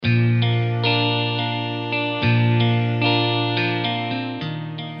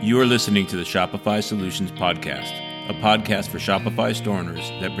You are listening to the Shopify Solutions Podcast, a podcast for Shopify store owners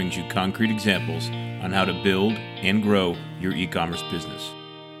that brings you concrete examples on how to build and grow your e-commerce business.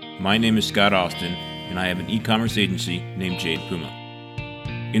 My name is Scott Austin, and I have an e-commerce agency named Jade Puma.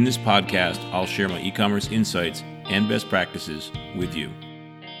 In this podcast, I'll share my e-commerce insights and best practices with you.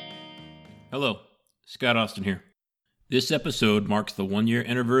 Hello, Scott Austin here. This episode marks the one-year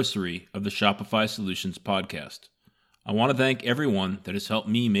anniversary of the Shopify Solutions Podcast. I want to thank everyone that has helped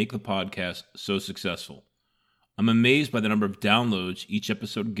me make the podcast so successful. I'm amazed by the number of downloads each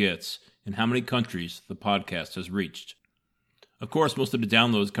episode gets and how many countries the podcast has reached. Of course, most of the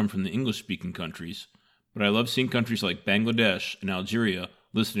downloads come from the English-speaking countries, but I love seeing countries like Bangladesh and Algeria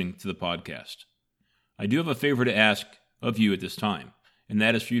listening to the podcast. I do have a favor to ask of you at this time, and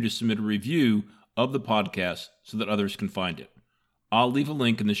that is for you to submit a review of the podcast so that others can find it. I'll leave a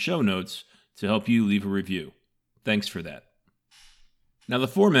link in the show notes to help you leave a review. Thanks for that. Now, the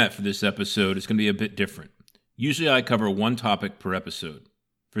format for this episode is going to be a bit different. Usually I cover one topic per episode.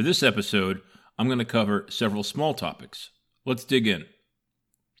 For this episode, I'm going to cover several small topics. Let's dig in.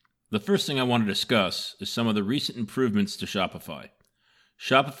 The first thing I want to discuss is some of the recent improvements to Shopify.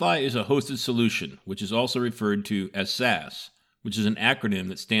 Shopify is a hosted solution, which is also referred to as SaaS, which is an acronym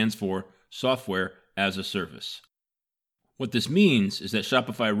that stands for Software as a Service. What this means is that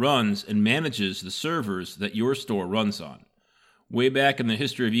Shopify runs and manages the servers that your store runs on. Way back in the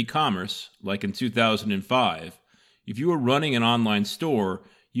history of e-commerce, like in 2005, if you were running an online store,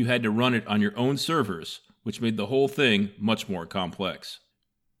 you had to run it on your own servers, which made the whole thing much more complex.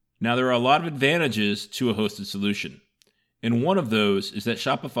 Now, there are a lot of advantages to a hosted solution, and one of those is that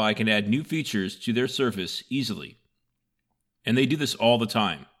Shopify can add new features to their service easily. And they do this all the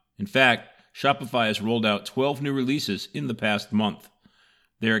time. In fact, Shopify has rolled out 12 new releases in the past month.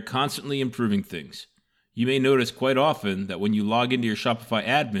 They are constantly improving things. You may notice quite often that when you log into your Shopify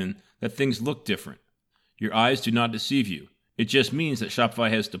admin, that things look different. Your eyes do not deceive you. It just means that Shopify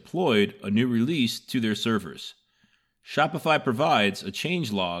has deployed a new release to their servers. Shopify provides a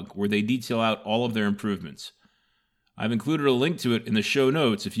change log where they detail out all of their improvements. I've included a link to it in the show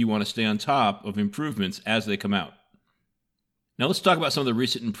notes if you want to stay on top of improvements as they come out. Now let's talk about some of the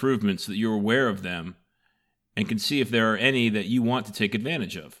recent improvements so that you're aware of them and can see if there are any that you want to take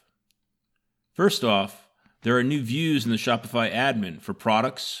advantage of. First off, there are new views in the Shopify admin for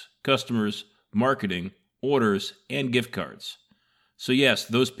products, customers, marketing, orders, and gift cards. So yes,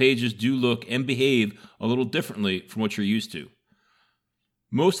 those pages do look and behave a little differently from what you're used to.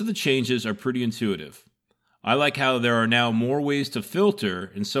 Most of the changes are pretty intuitive. I like how there are now more ways to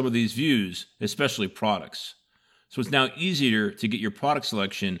filter in some of these views, especially products. So it's now easier to get your product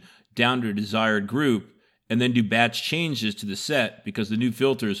selection down to a desired group and then do batch changes to the set because the new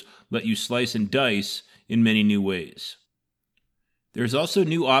filters let you slice and dice in many new ways. There's also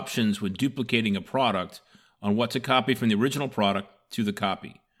new options when duplicating a product on what to copy from the original product to the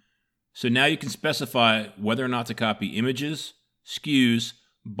copy. So now you can specify whether or not to copy images, SKUs,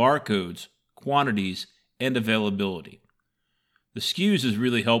 barcodes, quantities, and availability. The SKUs is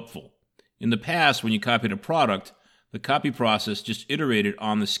really helpful. In the past, when you copied a product, the copy process just iterated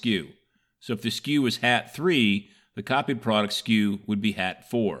on the SKU. So if the SKU was hat 3, the copied product SKU would be hat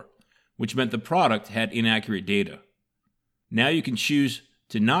 4, which meant the product had inaccurate data. Now you can choose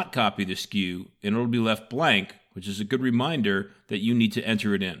to not copy the SKU and it'll be left blank, which is a good reminder that you need to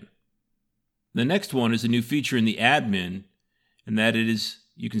enter it in. The next one is a new feature in the admin, and that it is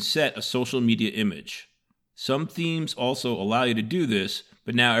you can set a social media image. Some themes also allow you to do this,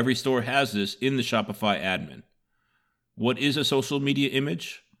 but now every store has this in the Shopify admin. What is a social media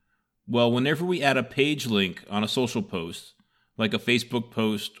image? Well, whenever we add a page link on a social post, like a Facebook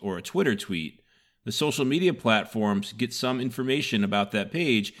post or a Twitter tweet, the social media platforms get some information about that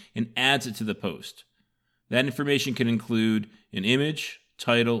page and adds it to the post. That information can include an image,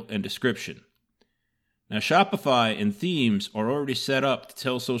 title, and description. Now, Shopify and themes are already set up to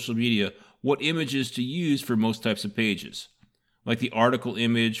tell social media what images to use for most types of pages, like the article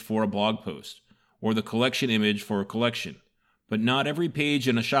image for a blog post, or the collection image for a collection. But not every page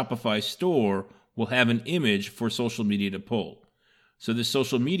in a Shopify store will have an image for social media to pull. So this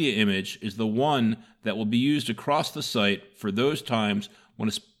social media image is the one that will be used across the site for those times when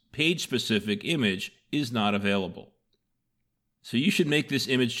a page-specific image is not available. So you should make this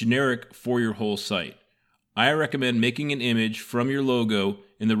image generic for your whole site. I recommend making an image from your logo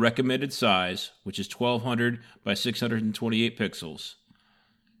in the recommended size, which is 1200 by 628 pixels.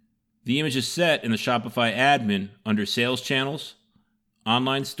 The image is set in the Shopify admin under Sales Channels,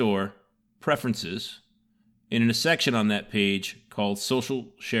 Online Store, Preferences, and in a section on that page called Social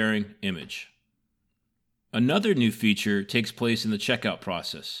Sharing Image. Another new feature takes place in the checkout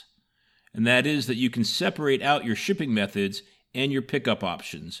process, and that is that you can separate out your shipping methods and your pickup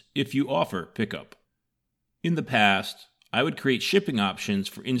options if you offer pickup. In the past, I would create shipping options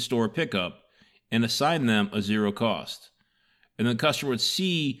for in-store pickup and assign them a zero cost, and the customer would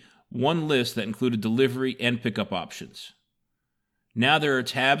see one list that included delivery and pickup options. Now there are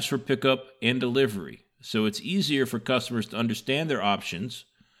tabs for pickup and delivery, so it's easier for customers to understand their options.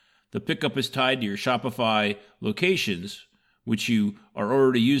 The pickup is tied to your Shopify locations, which you are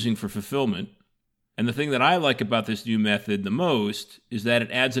already using for fulfillment. And the thing that I like about this new method the most is that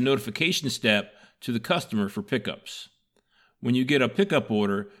it adds a notification step to the customer for pickups. When you get a pickup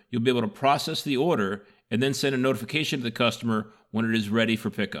order, you'll be able to process the order and then send a notification to the customer when it is ready for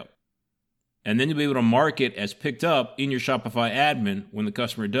pickup. And then you'll be able to mark it as picked up in your Shopify admin when the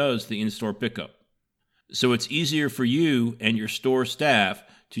customer does the in-store pickup. So it's easier for you and your store staff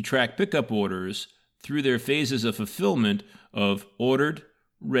to track pickup orders through their phases of fulfillment of ordered,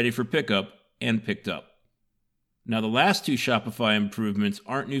 ready for pickup, and picked up. Now the last two Shopify improvements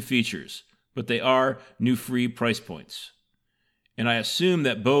aren't new features, but they are new free price points. And I assume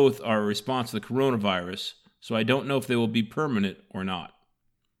that both are a response to the coronavirus, so I don't know if they will be permanent or not.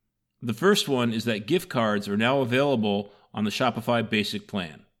 The first one is that gift cards are now available on the Shopify Basic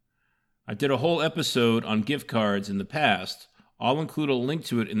plan. I did a whole episode on gift cards in the past. I'll include a link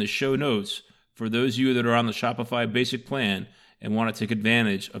to it in the show notes for those of you that are on the Shopify Basic plan and want to take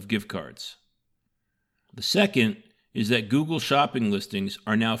advantage of gift cards. The second is that Google Shopping listings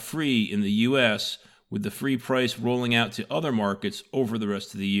are now free in the US, with the free price rolling out to other markets over the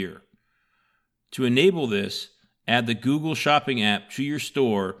rest of the year. To enable this, add the Google Shopping app to your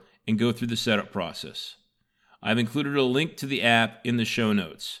store and go through the setup process. I've included a link to the app in the show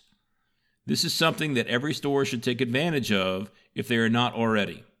notes. This is something that every store should take advantage of if they are not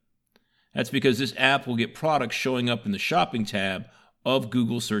already. That's because this app will get products showing up in the shopping tab of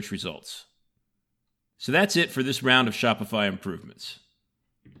Google search results. So that's it for this round of Shopify improvements.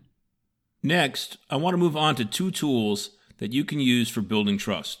 Next, I want to move on to two tools that you can use for building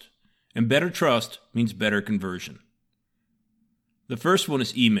trust. And better trust means better conversion. The first one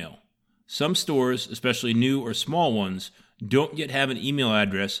is email. Some stores, especially new or small ones, don't yet have an email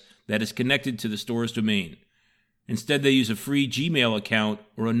address that is connected to the store's domain. Instead, they use a free Gmail account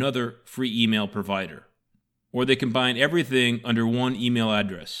or another free email provider. Or they combine everything under one email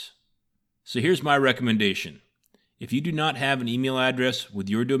address. So here's my recommendation. If you do not have an email address with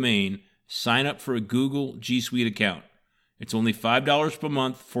your domain, sign up for a Google G Suite account. It's only $5 per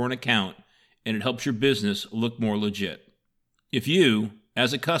month for an account, and it helps your business look more legit. If you,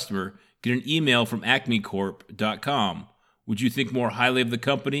 as a customer, get an email from acmecorp.com, would you think more highly of the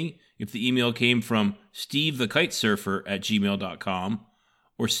company if the email came from stevethekitesurfer@gmail.com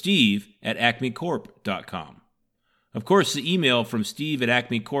or steve@acmecorp.com? Of course, the email from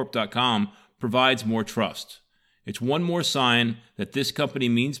steve@acmecorp.com provides more trust. It's one more sign that this company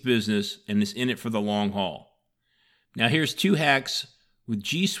means business and is in it for the long haul. Now here's two hacks with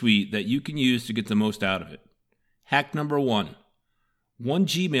G Suite that you can use to get the most out of it. Hack number one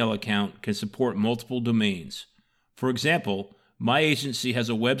Gmail account can support multiple domains. For example, my agency has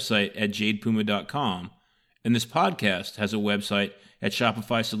a website at jadepuma.com, and this podcast has a website at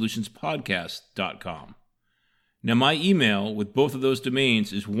shopifysolutionspodcast.com. Now my email with both of those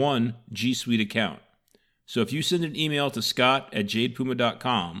domains is one G Suite account. So if you send an email to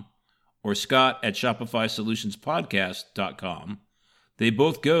scott@jadepuma.com or scott@shopifysolutionspodcast.com, they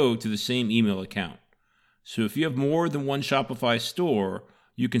both go to the same email account. So if you have more than one Shopify store,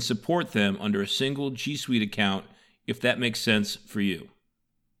 you can support them under a single G Suite account if that makes sense for you.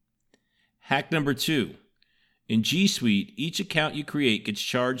 Hack number two. In G Suite, each account you create gets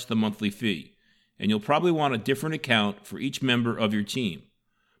charged the monthly fee, and you'll probably want a different account for each member of your team.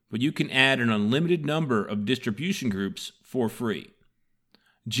 But you can add an unlimited number of distribution groups for free.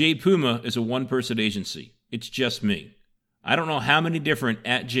 Jade Puma is a one-person agency. It's just me. I don't know how many different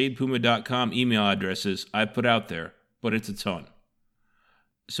 @jadepuma.com email addresses I've put out there, but it's a ton.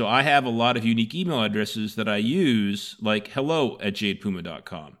 So I have a lot of unique email addresses that I use, like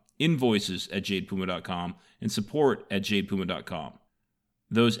hello@jadepuma.com, invoices@jadepuma.com, and support@jadepuma.com.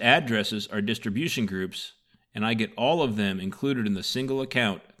 Those addresses are distribution groups, and I get all of them included in the single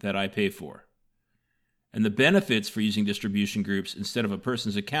account that I pay for. And the benefits for using distribution groups instead of a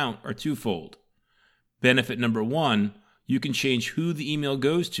person's account are twofold. Benefit number one, you can change who the email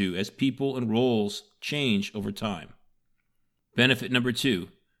goes to as people and roles change over time. Benefit number two,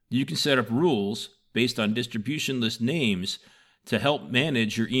 you can set up rules based on distribution list names to help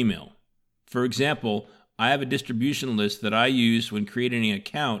manage your email. For example, I have a distribution list that I use when creating an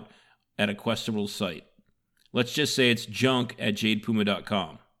account at a questionable site. Let's just say it's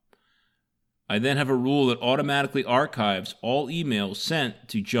junk@jadepuma.com. I then have a rule that automatically archives all emails sent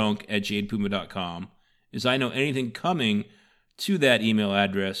to junk@jadepuma.com, as I know anything coming to that email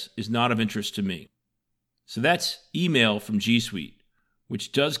address is not of interest to me. So that's email from G Suite,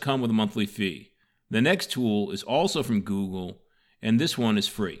 which does come with a monthly fee. The next tool is also from Google, and this one is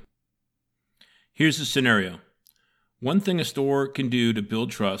free. Here's the scenario. One thing a store can do to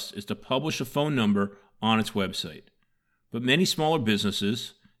build trust is to publish a phone number on its website. But many smaller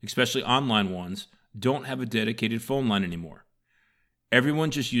businesses, especially online ones, don't have a dedicated phone line anymore.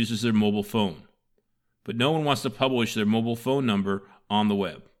 Everyone just uses their mobile phone. But no one wants to publish their mobile phone number on the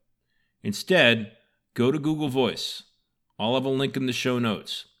web. Instead, go to Google Voice. I'll have a link in the show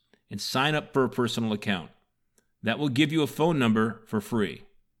notes, and sign up for a personal account. That will give you a phone number for free.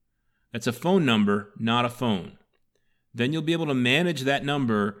 That's a phone number, not a phone. Then you'll be able to manage that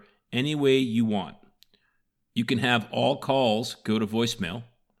number any way you want. You can have all calls go to voicemail.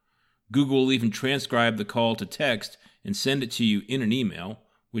 Google will even transcribe the call to text and send it to you in an email,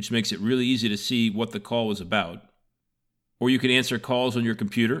 which makes it really easy to see what the call was about. Or you can answer calls on your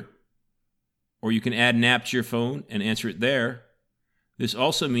computer. Or you can add an app to your phone and answer it there. This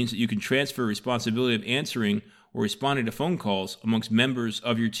also means that you can transfer responsibility of answering or responding to phone calls amongst members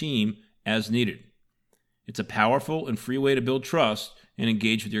of your team as needed. It's a powerful and free way to build trust and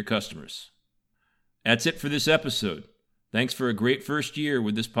engage with your customers. That's it for this episode. Thanks for a great first year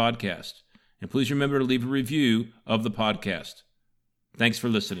with this podcast. And please remember to leave a review of the podcast. Thanks for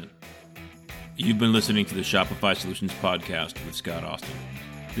listening. You've been listening to the Shopify Solutions Podcast with Scott Austin.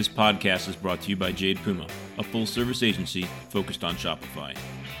 This podcast is brought to you by Jade Puma, a full-service agency focused on Shopify.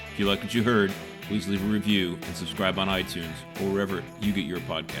 If you like what you heard, please leave a review and subscribe on iTunes or wherever you get your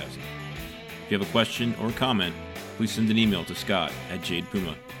podcast. If you have a question or comment, please send an email to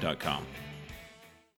scott@jadepuma.com.